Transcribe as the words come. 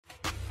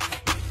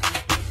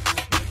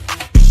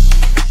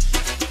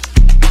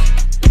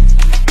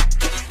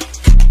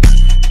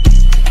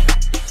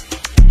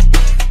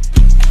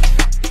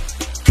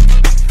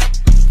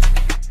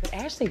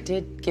actually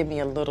did give me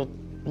a little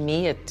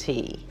Mia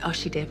tea. Oh,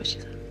 she did, but she...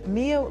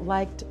 Mia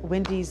liked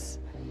Wendy's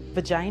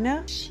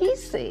vagina. She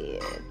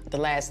said the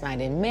last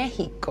night in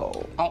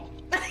Mexico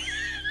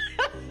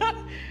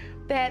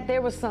that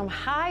there was some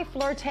high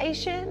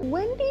flirtation.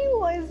 Wendy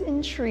was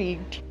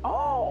intrigued.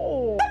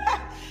 Oh.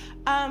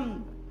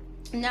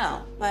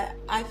 No, but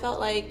I felt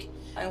like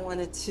I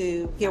wanted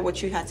to hear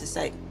what you had to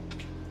say.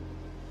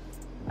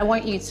 I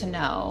want you to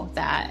know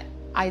that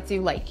I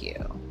do like you.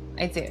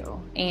 I do.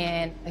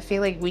 And I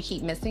feel like we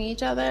keep missing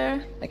each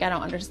other. Like, I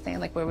don't understand,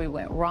 like, where we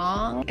went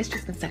wrong. It's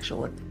just been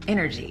sexual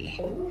energy.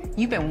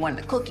 You've been wanting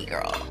the cookie,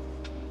 girl.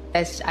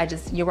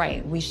 You're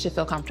right. We should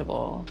feel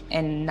comfortable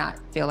and not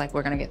feel like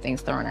we're gonna get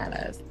things thrown at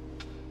us.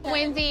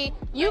 Wendy,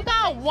 you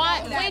got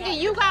one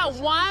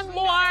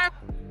more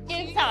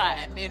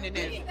time.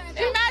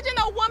 Imagine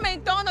a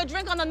woman throwing a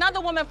drink on another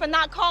woman for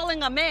not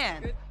calling a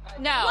man.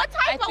 No. What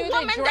type of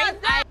woman does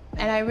that?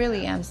 And I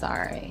really am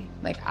sorry.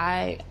 Like,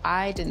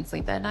 I didn't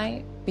sleep that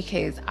night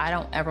because I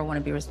don't ever want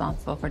to be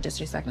responsible for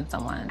disrespecting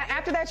someone.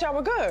 After that, y'all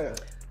were good.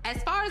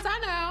 As far as I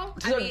know.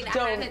 I mean,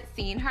 I haven't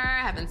seen her,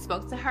 I haven't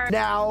spoke to her.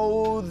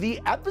 Now,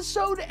 the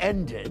episode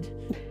ended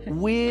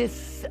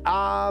with,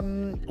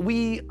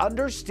 we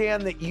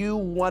understand that you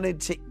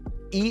wanted to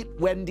eat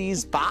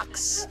Wendy's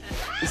box.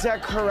 Is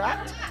that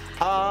correct?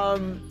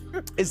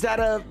 Is that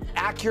an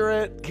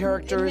accurate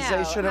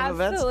characterization of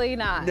events? Absolutely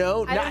not.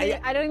 No,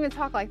 I don't even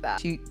talk like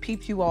that. She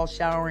peeped you all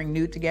showering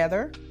nude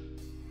together.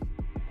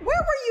 Where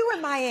were you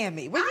in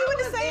Miami? Were you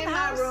in the same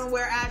house? my room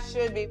where I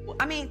should be.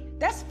 I mean,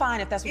 that's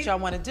fine if that's what y'all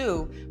want to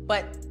do,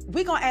 but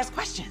we gonna ask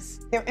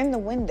questions. They're in the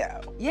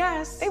window.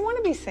 Yes. They want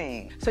to be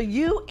seen. So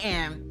you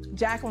and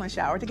Jacqueline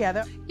showered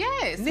together.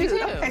 Yes, we Nude.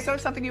 do. Okay, so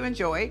it's something you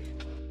enjoyed.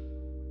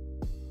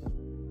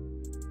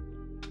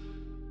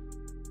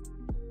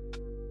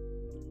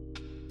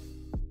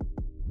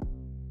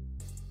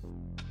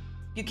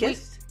 You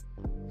kissed?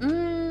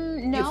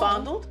 No. You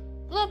fondled?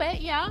 A little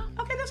bit, yeah.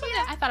 Okay, that's what.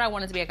 Yeah, I thought I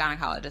wanted to be a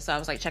gynecologist, so I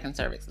was like checking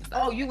cervix and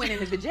stuff. Oh, you went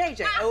into the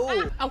JJ.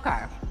 Oh.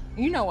 Okay.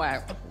 You know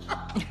what?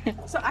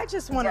 So I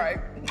just want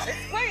to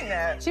Explain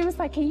that. She was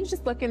like, can you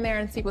just look in there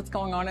and see what's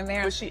going on in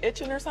there? Was she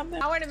itching or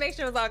something? I wanted to make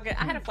sure it was all good.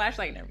 I had a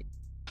flashlight and everything.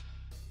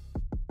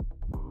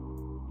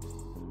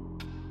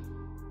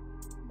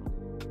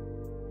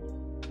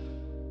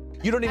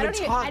 You don't even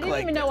talk I didn't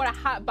even know what a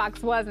hot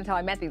box was until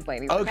I met these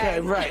ladies.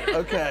 Okay, right,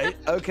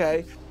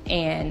 okay.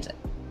 And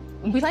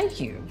we like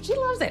you. She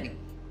loves Eddie.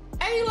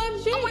 Eddie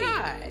loves you. Oh my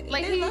God.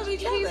 Like, They love each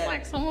he's other.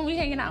 like someone we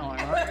hanging out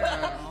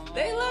with.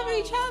 They love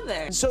each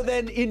other. So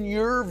then in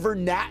your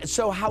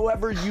so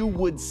however you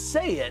would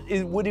say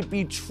it, would it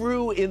be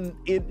true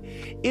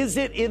is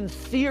it in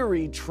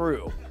theory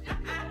true?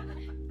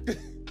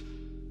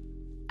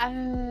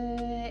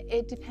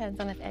 It depends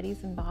on if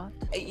Eddie's involved.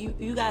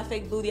 You got a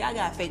fake booty, I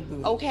got a fake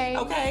booty. Okay.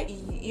 Okay?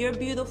 You're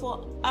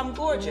beautiful, I'm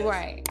gorgeous.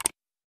 Right.